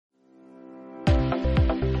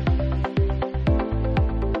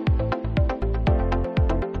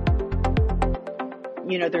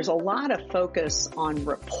There's a lot of focus on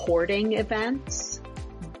reporting events,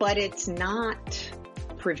 but it's not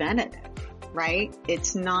preventative, right?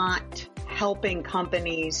 It's not helping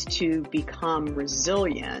companies to become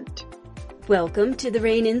resilient. Welcome to the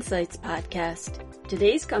RANE Insights podcast.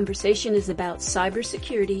 Today's conversation is about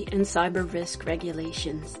cybersecurity and cyber risk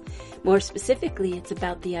regulations. More specifically, it's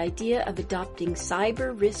about the idea of adopting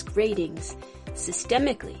cyber risk ratings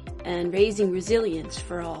systemically and raising resilience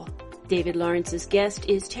for all. David Lawrence's guest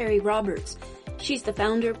is Terry Roberts. She's the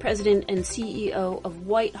founder, president, and CEO of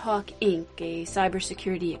WhiteHawk Inc, a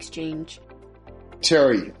cybersecurity exchange.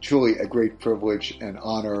 Terry, truly a great privilege and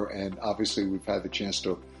honor, and obviously we've had the chance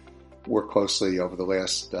to work closely over the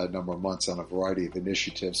last number of months on a variety of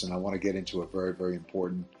initiatives, and I want to get into a very, very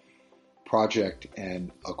important project,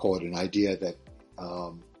 and I'll call it an idea that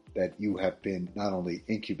that you have been not only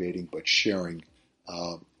incubating but sharing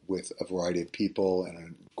with a variety of people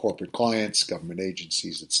and corporate clients, government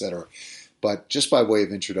agencies, etc. But just by way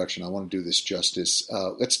of introduction, I want to do this justice.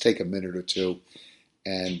 Let's take a minute or two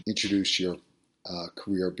and introduce your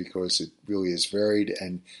career, because it really is varied,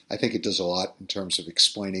 and I think it does a lot in terms of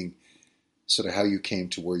explaining sort of how you came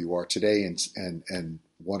to where you are today, and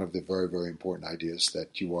one of the very, very important ideas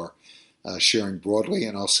that you are sharing broadly,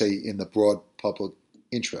 and I'll say in the broad public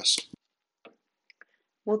interest.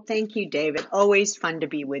 Well, thank you, David. Always fun to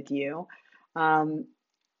be with you.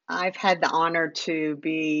 I've had the honor to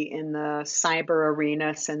be in the cyber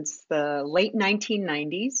arena since the late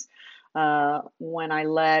 1990s, when I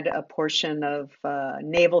led a portion of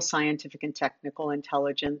naval scientific and technical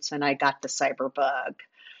intelligence, and I got the cyber bug.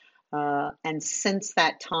 And since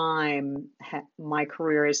that time, my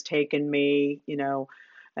career has taken me,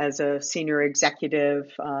 as a senior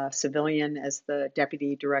executive civilian, as the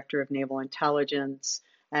Deputy Director of Naval Intelligence,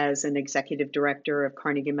 as an Executive Director of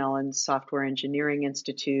Carnegie Mellon's Software Engineering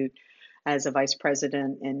Institute, as a Vice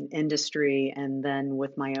President in industry, and then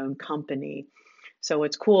with my own company. So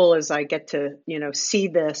what's cool is I get to, see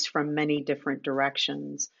this from many different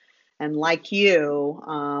directions. And like you,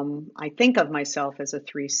 I think of myself as a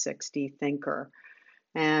 360 thinker.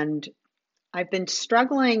 And I've been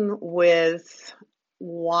struggling with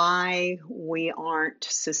why we aren't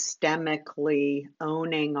systemically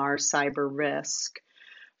owning our cyber risk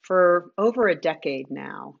for over a decade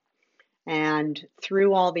now. And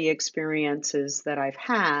through all the experiences that I've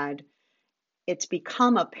had, it's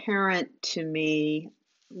become apparent to me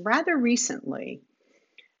rather recently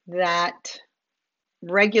that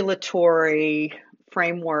regulatory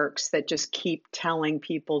frameworks that just keep telling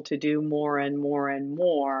people to do more and more and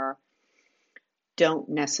more don't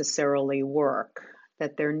necessarily work,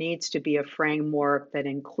 that there needs to be a framework that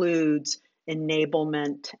includes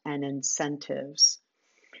enablement and incentives.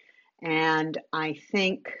 And I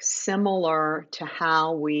think similar to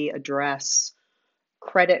how we address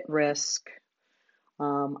credit risk,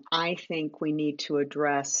 I think we need to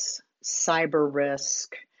address cyber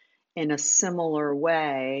risk in a similar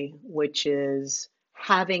way, which is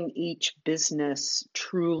having each business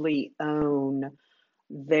truly own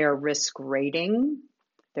their risk rating,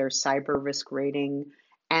 their cyber risk rating,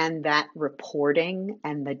 and that reporting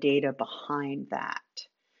and the data behind that.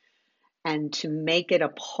 And to make it a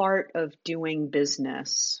part of doing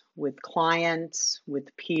business with clients,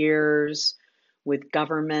 with peers, with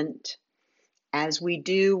government, as we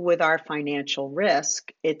do with our financial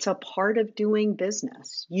risk, it's a part of doing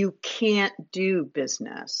business. You can't do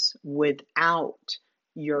business without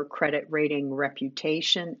your credit rating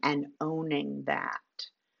reputation and owning that.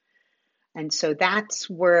 And so that's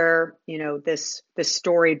where, this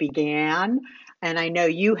story began. And I know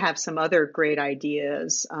you have some other great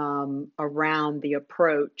ideas around the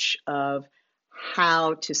approach of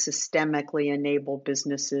how to systemically enable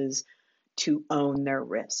businesses to own their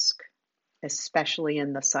risk, especially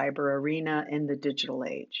in the cyber arena in the digital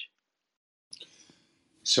age.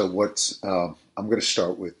 So I'm going to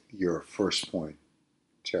start with your first point,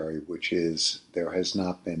 Terry, which is there has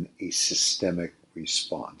not been a systemic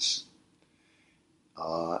response.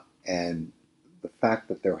 And the fact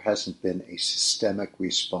that there hasn't been a systemic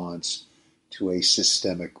response to a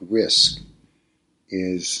systemic risk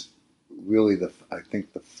is really I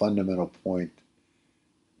think the fundamental point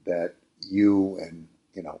that you and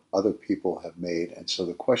other people have made. And so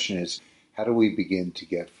the question is, how do we begin to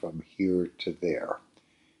get from here to there?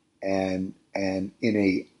 And in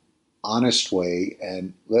a honest way,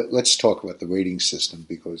 and let's talk about the rating system,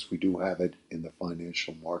 because we do have it in the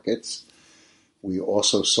financial markets. We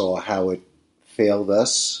also saw how it failed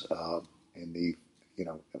us in the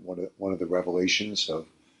one of the revelations of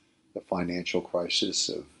the financial crisis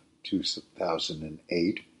of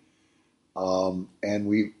 2008. And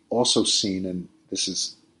we've also seen, and this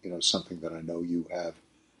is something that I know you have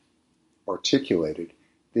articulated.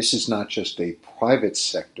 This is not just a private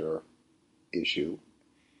sector issue.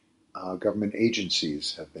 Government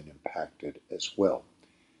agencies have been impacted as well.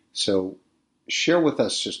 So share with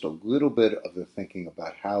us just a little bit of the thinking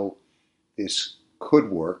about how this could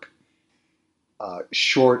work,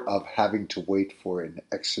 short of having to wait for an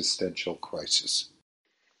existential crisis.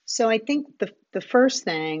 So I think the first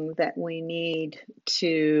thing that we need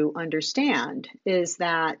to understand is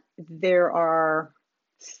that there are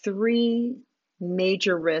three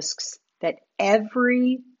major risks that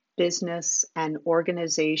every business and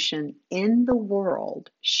organization in the world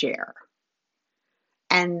share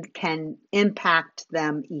and can impact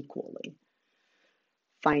them equally: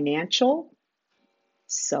 financial,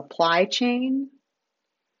 supply chain,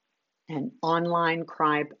 and online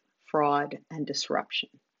crime, fraud, and disruption.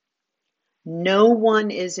 No one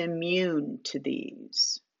is immune to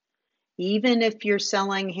these. Even if you're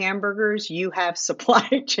selling hamburgers, you have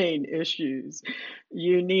supply chain issues.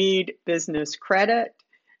 You need business credit,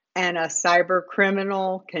 and a cyber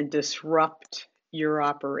criminal can disrupt your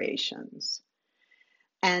operations.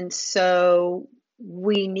 And so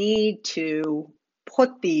we need to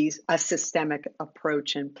put a systemic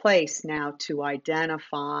approach in place now to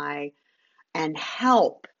identify and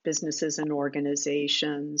help businesses and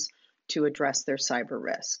organizations to address their cyber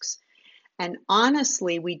risks. And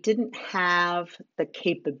honestly, we didn't have the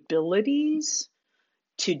capabilities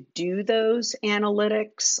to do those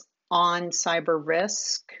analytics on cyber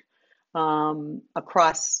risk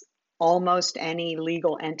across almost any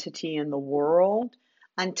legal entity in the world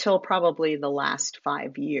until probably the last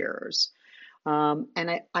 5 years.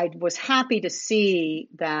 And I was happy to see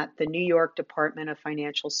that the New York Department of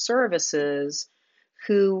Financial Services,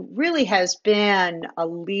 who really has been a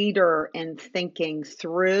leader in thinking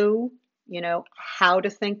through, how to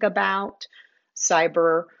think about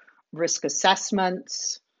cyber risk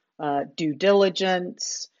assessments, due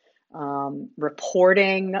diligence,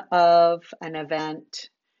 reporting of an event,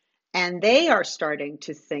 and they are starting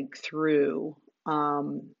to think through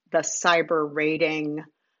the cyber rating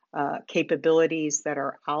capabilities that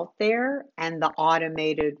are out there and the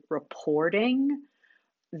automated reporting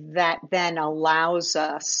that then allows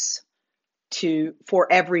us for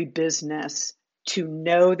every business to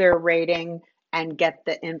know their rating and get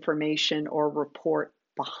the information or report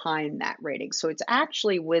behind that rating. So it's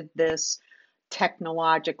actually with this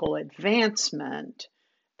technological advancement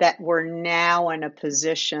that we're now in a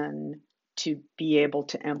position to be able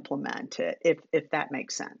to implement it, if that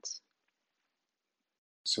makes sense.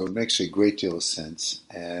 So it makes a great deal of sense.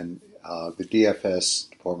 And the DFS,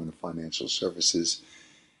 Department of Financial Services,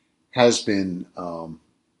 has been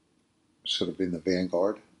sort of in the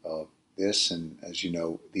vanguard of this. And as you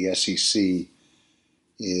know, the SEC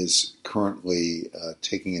is currently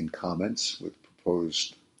taking in comments with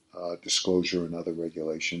proposed disclosure and other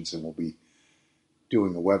regulations, and we'll be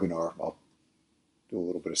doing a webinar. I'll do a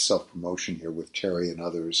little bit of self-promotion here with Terry and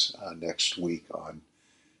others next week on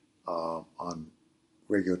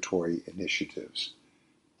regulatory initiatives.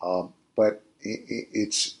 But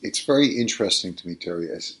it's very interesting to me, Terry,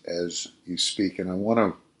 as you speak, and I want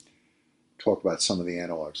to talk about some of the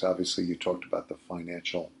analogs. Obviously, you talked about the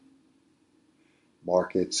financial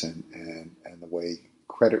markets and the way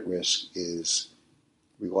credit risk is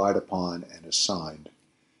relied upon and assigned.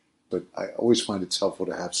 But I always find it's helpful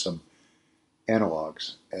to have some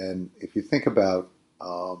analogs. And if you think about,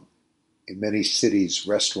 in many cities,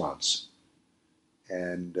 restaurants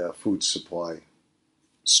and food supply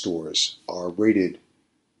stores are rated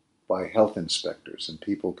by health inspectors, and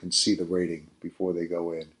people can see the rating before they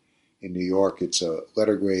go in. In New York, it's a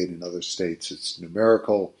letter grade. In other states, it's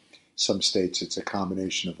numerical. Some states, it's a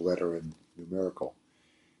combination of letter and numerical.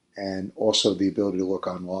 And also the ability to look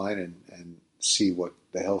online and see what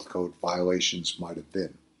the health code violations might have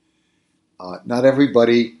been. Not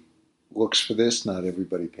everybody looks for this. Not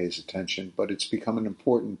everybody pays attention, but it's become an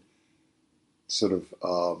important sort of,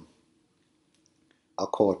 I'll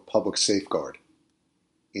call it public safeguard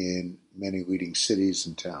in many leading cities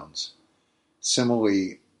and towns.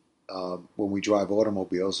 Similarly, when we drive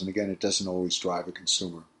automobiles, and again, it doesn't always drive a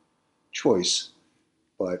consumer choice,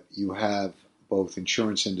 but you have both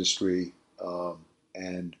insurance industry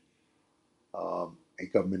and a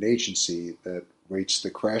government agency that rates the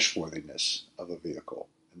crashworthiness of a vehicle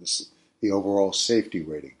and the overall safety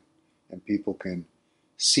rating, and people can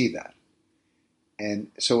see that.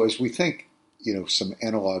 And so as we think, some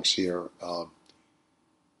analogs here,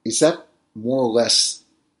 is that more or less,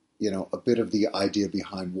 a bit of the idea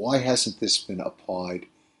behind why hasn't this been applied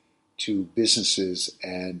to businesses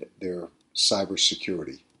and their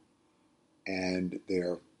cybersecurity? and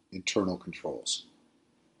their internal controls.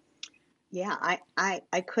 Yeah,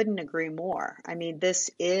 I couldn't agree more. I mean, this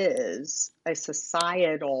is a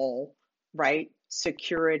societal, right,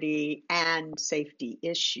 security and safety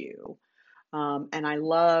issue. And I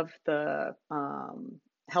love the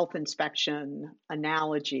health inspection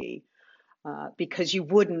analogy because you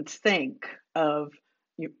wouldn't think of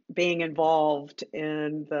being involved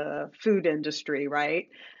in the food industry, right?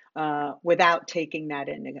 Without taking that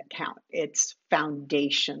into account. It's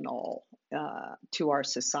foundational to our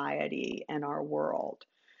society and our world.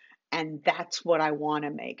 And that's what I want to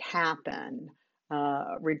make happen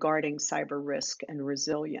regarding cyber risk and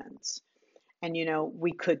resilience. And,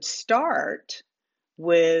 we could start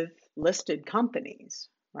with listed companies,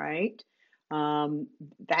 right?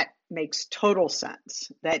 That makes total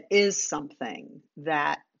sense. That is something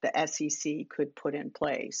that the SEC could put in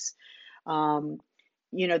place. Um,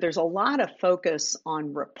 there's a lot of focus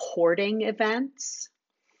on reporting events,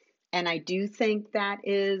 and I do think that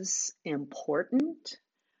is important,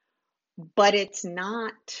 but it's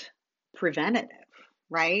not preventative,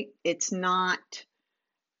 right? It's not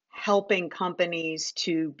helping companies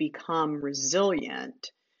to become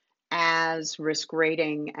resilient as risk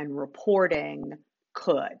rating and reporting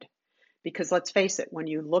could. Because let's face it, when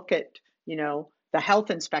you look at, the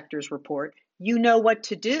health inspector's report, you know what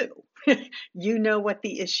to do. You know what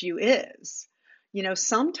the issue is.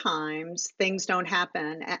 Sometimes things don't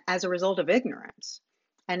happen as a result of ignorance.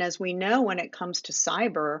 And as we know, when it comes to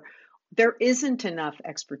cyber, there isn't enough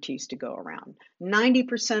expertise to go around.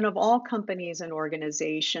 90% of all companies and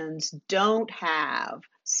organizations don't have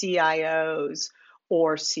CIOs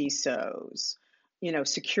or CISOs,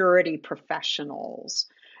 security professionals.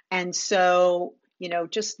 And so,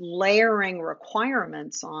 just layering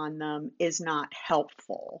requirements on them is not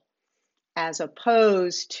helpful, as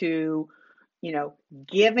opposed to,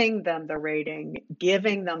 giving them the rating,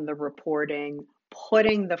 giving them the reporting,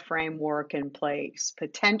 putting the framework in place,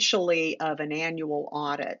 potentially of an annual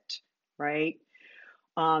audit, right?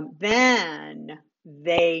 Then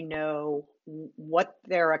they know what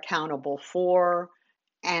they're accountable for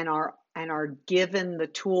and are given the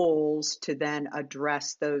tools to then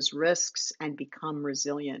address those risks and become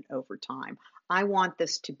resilient over time. I want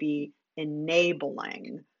this to be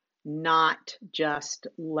enabling, not just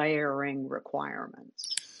layering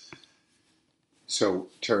requirements. So,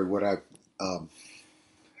 Terry, what I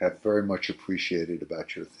have very much appreciated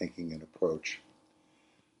about your thinking and approach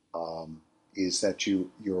is that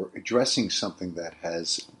you're addressing something that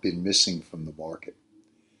has been missing from the market.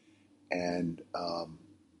 And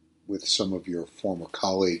with some of your former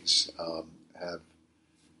colleagues have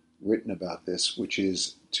written about this, which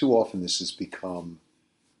is too often this has become,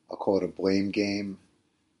 I'll call it a blame game,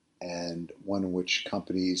 and one in which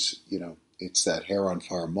companies, it's that hair on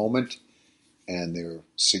fire moment, and there's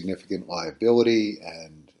significant liability,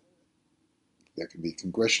 and there can be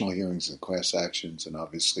congressional hearings and class actions, and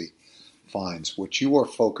obviously fines. What you are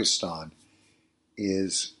focused on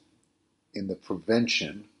is in the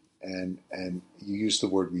prevention, and you use the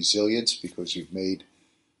word resilience because you've made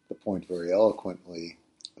the point very eloquently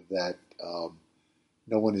that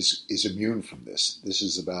no one is immune from this. This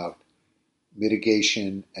is about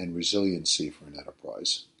mitigation and resiliency for an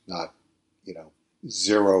enterprise, not,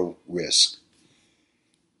 zero risk.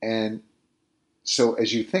 And so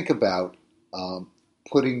as you think about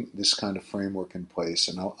putting this kind of framework in place,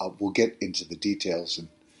 and we'll get into the details in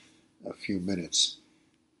a few minutes,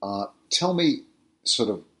 tell me sort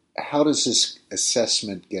of how does this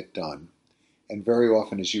assessment get done? And very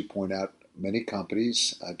often, as you point out, many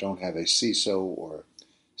companies don't have a CISO or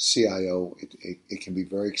CIO. It can be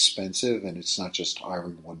very expensive, and it's not just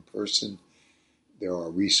hiring one person. There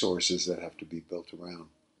are resources that have to be built around.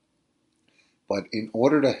 But in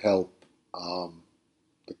order to help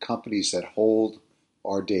the companies that hold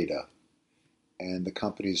our data and the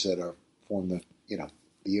companies that form the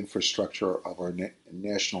infrastructure of our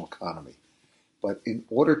national economy, but in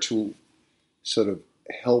order to sort of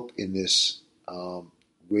help in this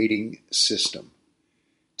rating system,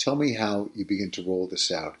 tell me how you begin to roll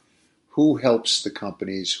this out. Who helps the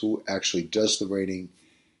companies? Who actually does the rating?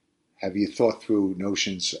 Have you thought through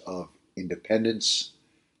notions of independence?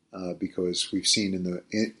 Because we've seen in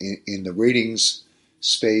the ratings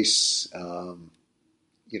space, often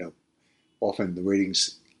the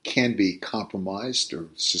ratings can be compromised or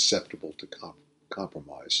susceptible to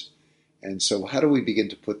compromise. And so how do we begin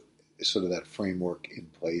to put sort of that framework in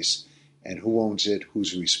place, and who owns it?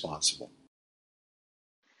 Who's responsible?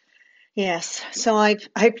 Yes, so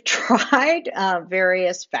I've tried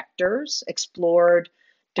various vectors, explored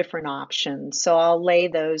different options. So I'll lay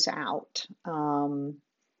those out.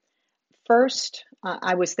 first,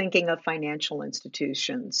 I was thinking of financial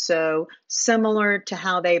institutions. So similar to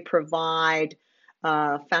how they provide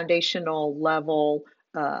foundational level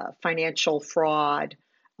financial fraud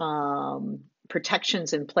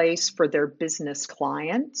protections in place for their business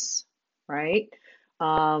clients, right?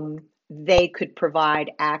 They could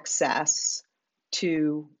provide access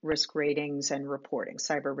to risk ratings and reporting,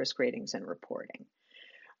 cyber risk ratings and reporting.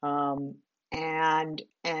 And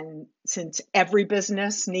since every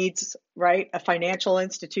business needs, right, a financial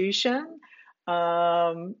institution,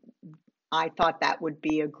 I thought that would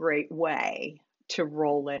be a great way to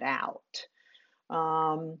roll it out.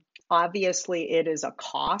 Obviously, it is a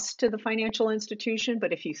cost to the financial institution,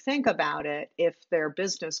 but if you think about it, if their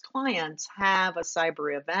business clients have a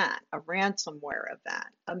cyber event, a ransomware event,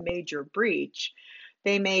 a major breach,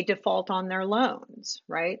 they may default on their loans,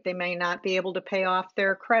 right? They may not be able to pay off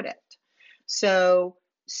their credit. So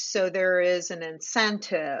there is an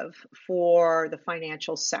incentive for the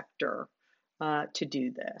financial sector to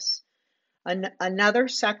do this. Another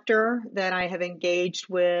sector that I have engaged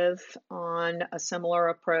with on a similar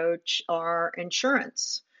approach are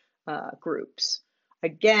insurance groups.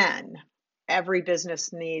 Again, every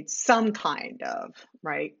business needs some kind of,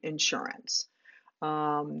 right, insurance.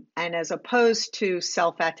 And as opposed to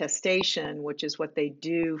self-attestation, which is what they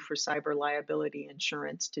do for cyber liability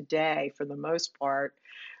insurance today for the most part,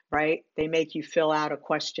 right? They make you fill out a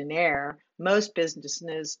questionnaire. Most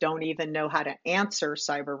businesses don't even know how to answer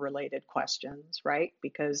cyber-related questions, right?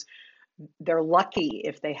 Because they're lucky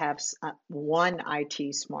if they have one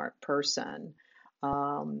IT smart person.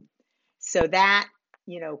 So that,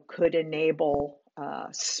 could enable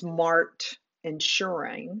smart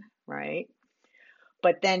insuring, right?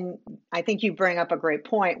 But then I think you bring up a great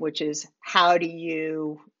point, which is how do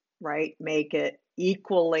you, right, make it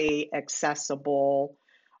equally accessible?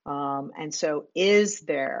 And so is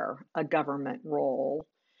there a government role?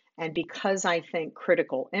 And because I think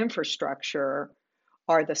critical infrastructure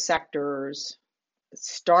are the sectors,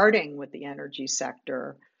 starting with the energy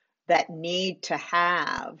sector, that need to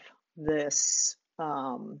have this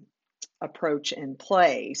approach in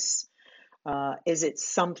place, is it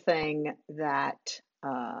something that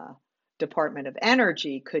Department of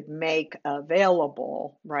Energy could make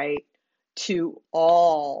available, right, to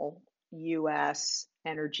all U.S.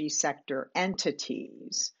 energy sector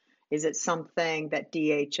entities? Is it something that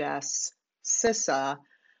DHS, CISA,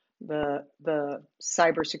 the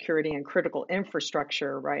Cybersecurity and Critical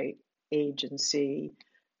Infrastructure, right, agency,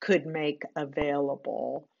 could make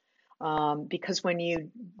available? Because when you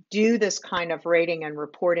do this kind of rating and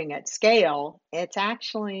reporting at scale, it's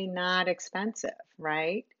actually not expensive,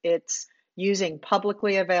 right? It's using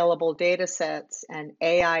publicly available data sets and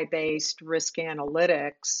AI-based risk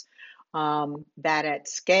analytics that at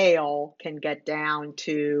scale can get down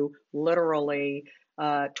to literally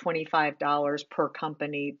 $25 per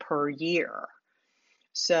company per year.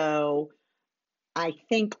 So I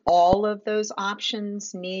think all of those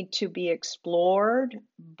options need to be explored,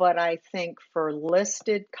 but I think for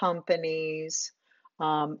listed companies,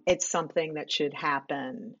 it's something that should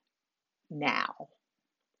happen now.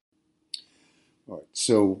 All right.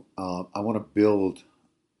 So I want to build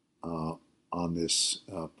on this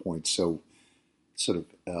point. So sort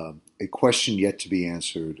of a question yet to be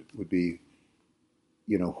answered would be,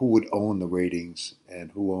 who would own the ratings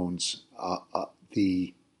and who owns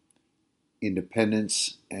the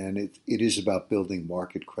independence, and it is about building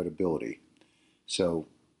market credibility. So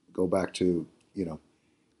go back to,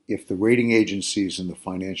 if the rating agencies in the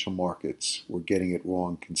financial markets were getting it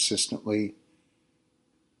wrong consistently,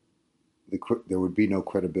 there would be no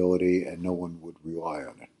credibility and no one would rely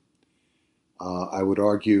on it. I would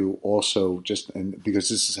argue also, because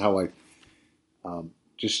this is how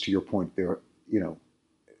just to your point, there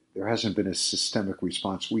hasn't been a systemic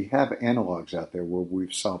response. We have analogs out there where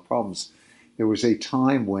we've solved problems. There was a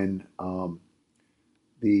time when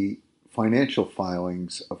the financial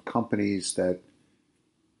filings of companies that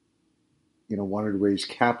wanted to raise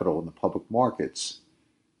capital in the public markets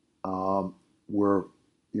were,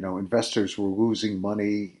 investors were losing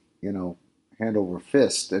money, hand over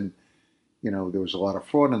fist, and there was a lot of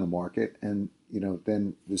fraud in the market, and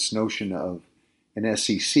then this notion of an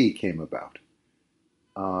SEC came about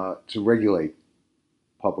to regulate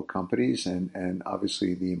public companies, and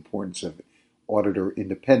obviously the importance of auditor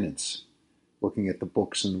independence, looking at the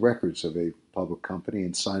books and records of a public company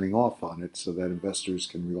and signing off on it so that investors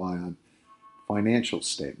can rely on financial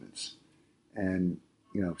statements. And,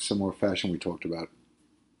 similar fashion, we talked about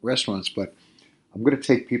restaurants, but I'm going to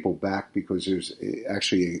take people back because there's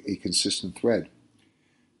actually a consistent thread.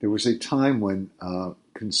 There was a time when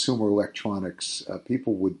consumer electronics,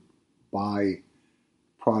 people would buy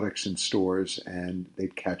products in stores and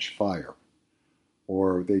they'd catch fire,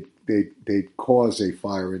 or they'd cause a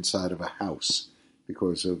fire inside of a house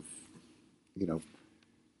because of,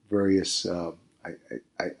 various, I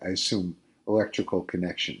assume, electrical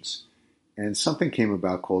connections. And something came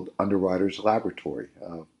about called Underwriters Laboratory.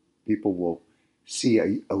 People will see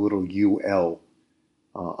a little UL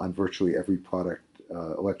on virtually every product,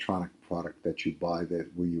 electronic product that you buy,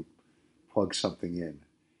 where you plug something in.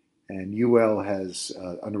 And UL has,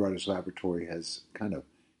 Underwriters Laboratory has kind of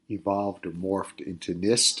evolved or morphed into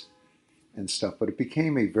NIST and stuff, but it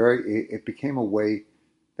became a way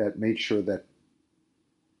that made sure that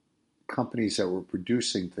companies that were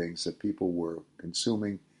producing things that people were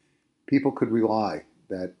consuming, people could rely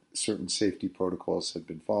that certain safety protocols had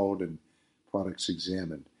been followed and products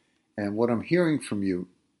examined. And what I'm hearing from you,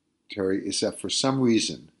 Terry, is that for some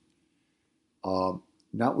reason,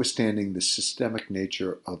 notwithstanding the systemic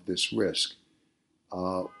nature of this risk,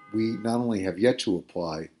 we not only have yet to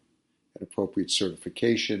apply an appropriate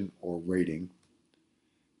certification or rating,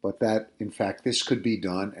 but that, in fact, this could be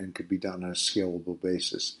done and could be done on a scalable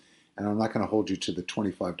basis. And I'm not going to hold you to the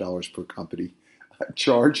 $25 per company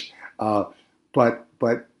charge, but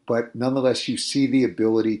nonetheless, you see the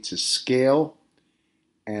ability to scale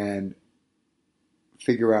and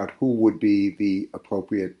figure out who would be the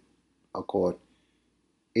appropriate, I'll call it,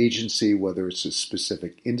 agency, whether it's a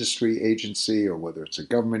specific industry agency or whether it's a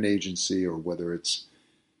government agency or whether it's,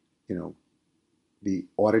 the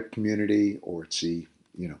audit community or it's the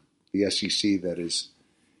SEC that is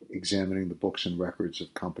examining the books and records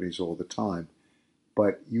of companies all the time.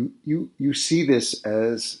 But you see this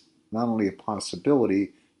as not only a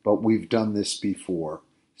possibility, but we've done this before,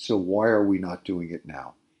 so why are we not doing it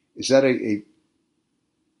now? Is that a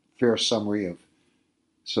fair summary of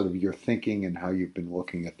sort of your thinking and how you've been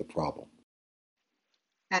looking at the problem?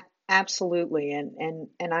 Absolutely.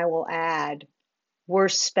 And I will add, we're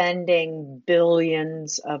spending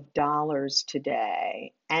billions of dollars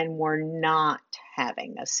today, and we're not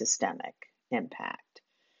having a systemic impact.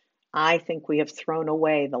 I think we have thrown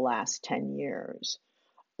away the last 10 years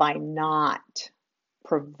by not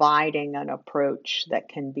providing an approach that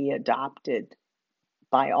can be adopted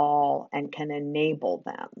by all and can enable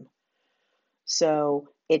them. So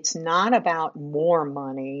it's not about more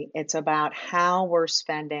money, it's about how we're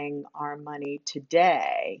spending our money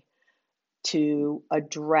today to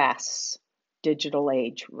address digital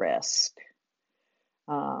age risk.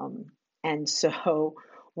 And so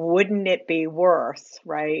wouldn't it be worth,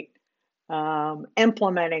 right,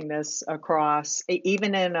 implementing this across,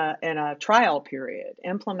 even in a trial period,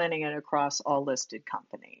 implementing it across all listed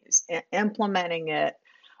companies, implementing it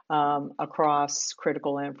across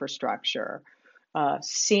critical infrastructure,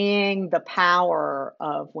 seeing the power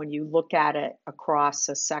of when you look at it across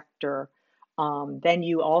a sector, then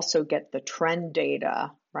you also get the trend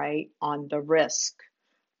data, right, on the risk,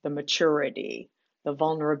 the maturity, the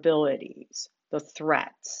vulnerabilities, the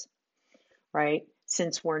threats, right?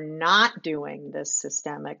 Since we're not doing this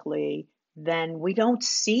systemically, then we don't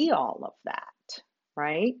see all of that,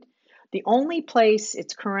 right? The only place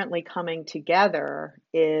it's currently coming together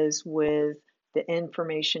is with the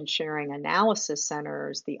information sharing analysis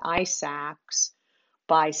centers, the ISACs,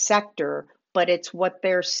 by sector, but it's what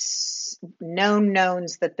they're known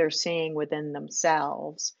knowns that they're seeing within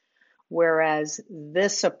themselves. Whereas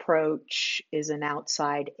this approach is an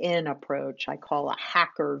outside-in approach, I call a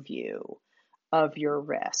hacker view of your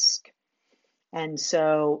risk. And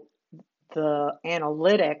so the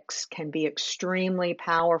analytics can be extremely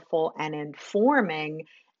powerful and informing,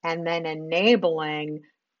 and then enabling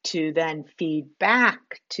to then feed back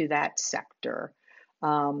to that sector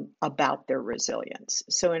about their resilience.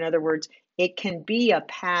 So in other words, it can be a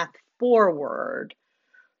path forward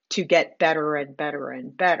to get better and better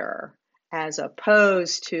and better, as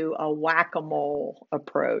opposed to a whack-a-mole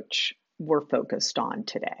approach we're focused on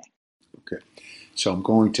today. Okay, so I'm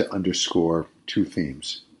going to underscore two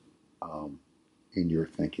themes in your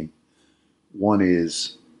thinking. One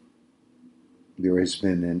is there has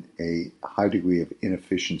been a high degree of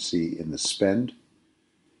inefficiency in the spend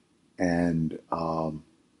and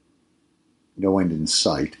no end in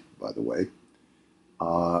sight, by the way,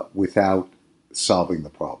 without solving the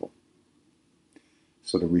problem.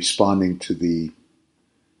 Sort of responding to the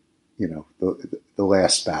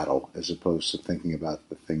last battle as opposed to thinking about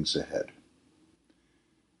the things ahead.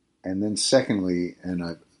 And then secondly, and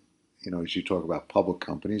as you talk about public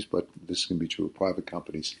companies, but this can be true of private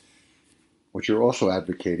companies, what you're also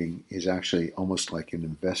advocating is actually almost like an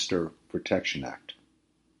Investor Protection Act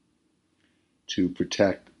to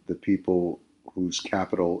protect the people whose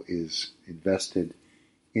capital is invested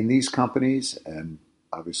in these companies, and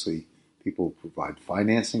obviously people provide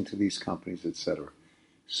financing to these companies, etc.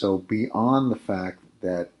 So beyond the fact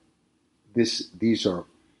that these are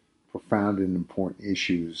profound and important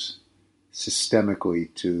issues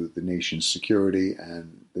systemically to the nation's security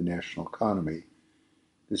and the national economy,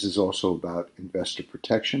 this is also about investor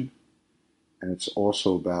protection, and it's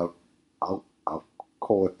also about, I'll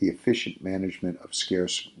call it the efficient management of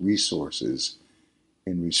scarce resources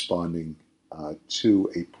in responding to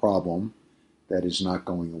a problem that is not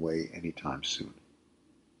going away anytime soon.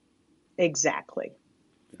 Exactly.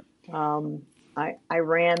 I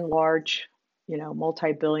ran large,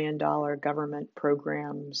 multi-billion-dollar government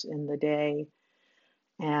programs in the day.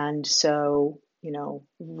 And so,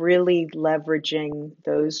 really leveraging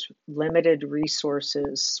those limited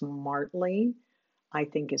resources smartly, I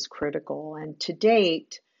think is critical. And to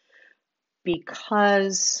date,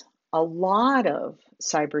 because a lot of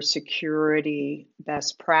cybersecurity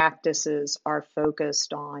best practices are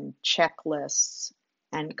focused on checklists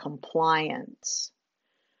and compliance,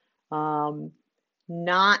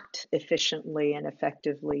 not efficiently and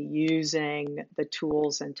effectively using the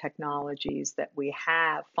tools and technologies that we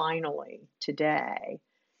have finally today,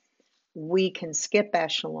 we can skip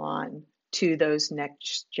echelon to those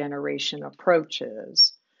next generation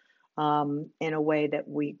approaches in a way that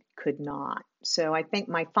we could not. So I think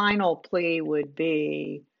my final plea would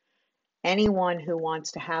be anyone who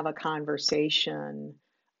wants to have a conversation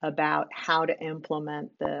about how to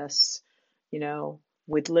implement this,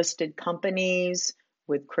 with listed companies,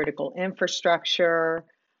 with critical infrastructure,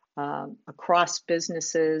 across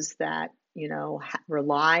businesses that,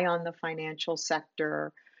 rely on the financial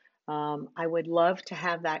sector. I would love to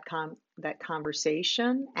have that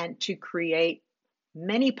conversation and to create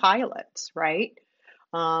many pilots, right?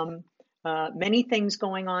 Many things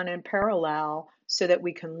going on in parallel so that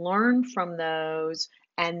we can learn from those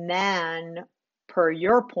and then, per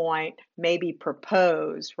your point, maybe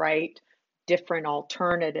propose, right, different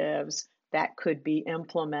alternatives that could be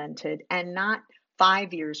implemented, and not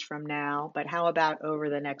 5 years from now, but how about over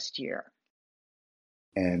the next year?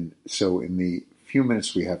 And so in the few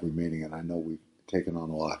minutes we have remaining, and I know we've taken on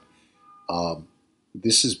a lot,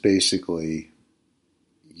 this is basically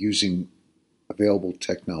using available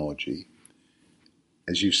technology,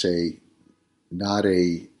 as you say, not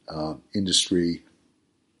a industry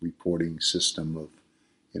reporting system of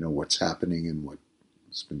what's happening and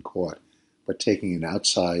what's been caught, but taking an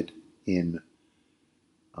outside-in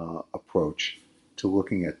approach to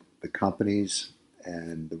looking at the companies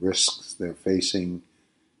and the risks they're facing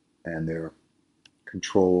and their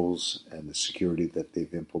controls and the security that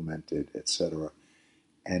they've implemented, etc.,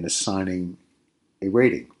 and assigning a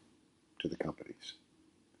rating to the companies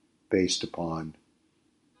based upon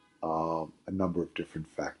a number of different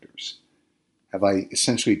factors. Have I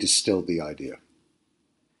essentially distilled the idea?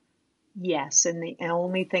 Yes, and the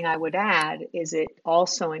only thing I would add is it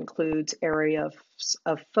also includes areas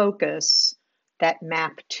of focus that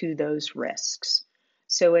map to those risks.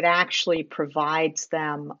 So it actually provides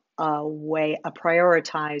them a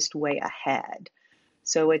prioritized way ahead.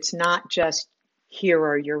 So it's not just here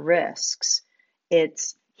are your risks,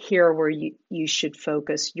 it's here where you should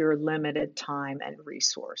focus your limited time and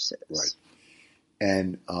resources. Right.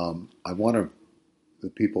 And I want the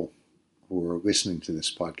people who are listening to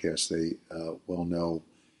this podcast, they well know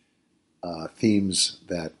themes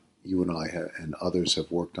that you and I and others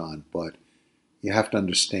have worked on, but you have to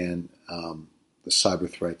understand the cyber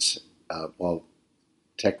threats. While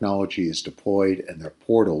technology is deployed and there are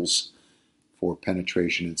portals for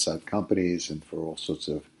penetration inside companies and for all sorts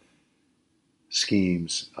of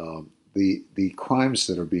schemes, the crimes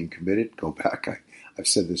that are being committed go back. I've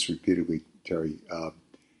said this repeatedly, Terry.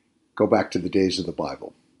 Go back to the days of the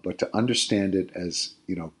Bible. But to understand it as,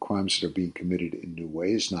 crimes that are being committed in new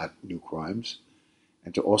ways, not new crimes,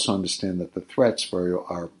 and to also understand that the threats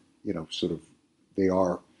are, they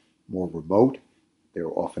are more remote, they're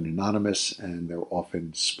often anonymous, and they're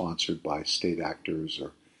often sponsored by state actors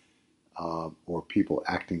or people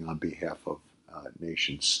acting on behalf of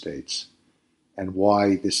nation states, and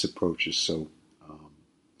why this approach is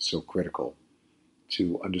so critical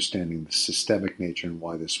to understanding the systemic nature and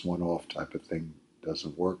why this one-off type of thing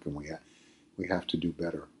doesn't work, and we have to do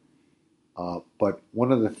better. But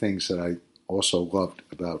one of the things that I also loved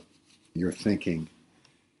about your thinking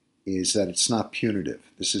is that it's not punitive.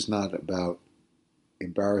 This is not about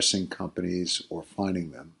embarrassing companies or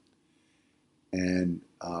fining them. And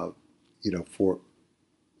we'll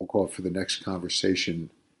call it for the next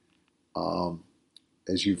conversation,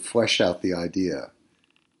 as you flesh out the idea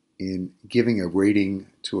in giving a rating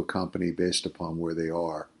to a company based upon where they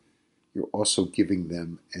are, you're also giving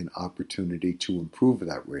them an opportunity to improve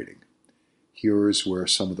that rating. Here's where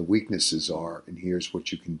some of the weaknesses are, and here's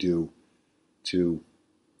what you can do to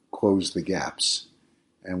close the gaps.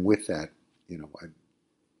 And with that, I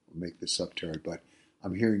make this up, Terry, but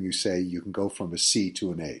I'm hearing you say you can go from a C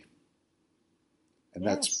to an A. And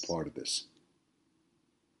that's part of this.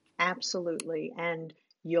 Absolutely. And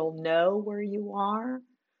you'll know where you are,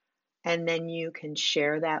 and then you can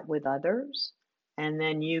share that with others, and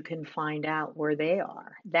then you can find out where they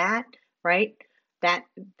are. That, right? That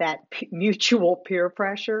mutual peer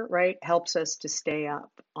pressure, right, helps us to stay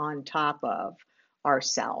up on top of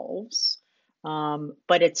ourselves.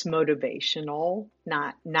 But it's motivational,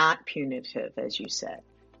 not punitive, as you said.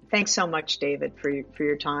 Thanks so much, David, for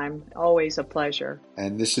your time. Always a pleasure.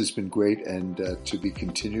 And this has been great, and to be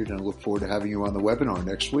continued, and I look forward to having you on the webinar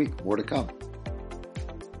next week. More to come.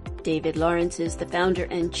 David Lawrence is the founder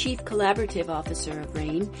and chief collaborative officer of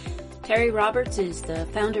RANE. Terry Roberts is the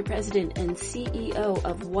founder, president, and CEO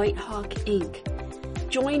of WhiteHawk Inc.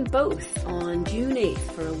 Join both on June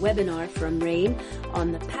 8th for a webinar from RANE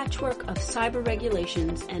on the patchwork of cyber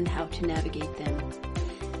regulations and how to navigate them.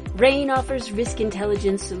 RANE offers risk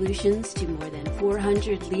intelligence solutions to more than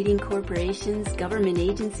 400 leading corporations, government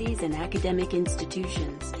agencies, and academic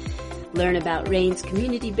institutions. Learn about RANE's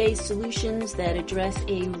community-based solutions that address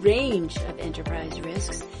a range of enterprise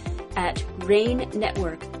risks at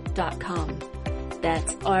ranenetwork.com.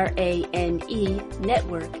 That's RANE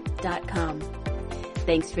network.com.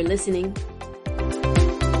 Thanks for listening.